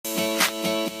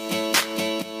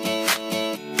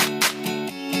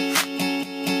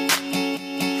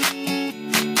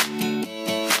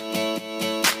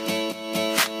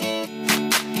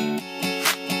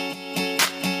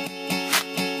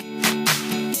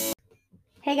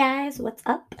Hey guys, what's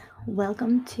up?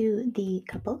 Welcome to the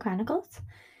Couple Chronicles.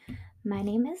 My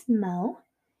name is Mo,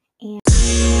 and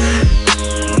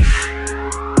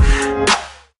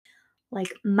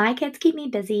my kids keep me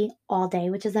busy all day,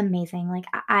 which is amazing.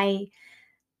 I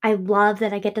love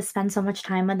that I get to spend so much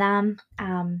time with them.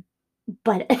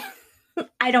 But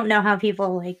I don't know how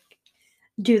people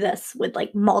do this with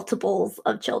multiples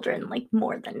of children, like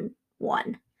more than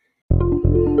one.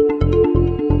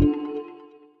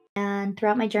 And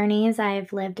throughout my journeys,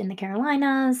 I've lived in the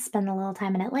Carolinas, spent a little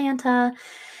time in Atlanta.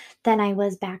 Then I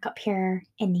was back up here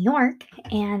in New York,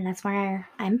 and that's where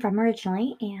I'm from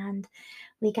originally. And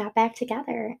we got back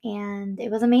together, and it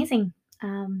was amazing.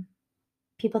 Um,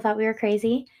 People thought we were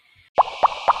crazy.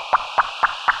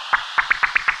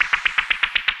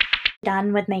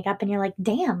 Done with makeup, and you're like,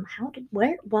 damn,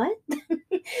 what?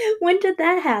 When did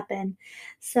that happen?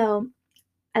 So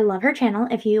I love her channel.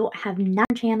 If you have not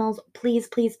channels, please,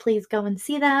 please, please go and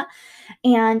see that.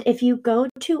 And if you go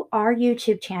to our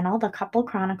YouTube channel, The Couple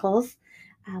Chronicles,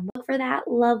 look for that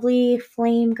lovely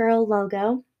flame girl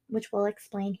logo, which we'll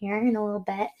explain here in a little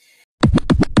bit.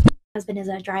 My husband is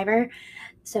a driver,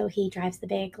 so he drives the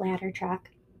big ladder truck,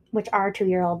 which our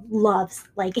 2-year-old loves.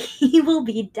 Like, he will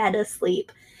be dead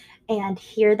asleep and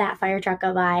hear that fire truck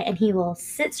go by, and he will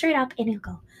sit straight up and he'll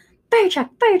go, fire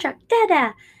truck,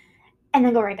 da-da, and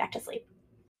then go right back to sleep.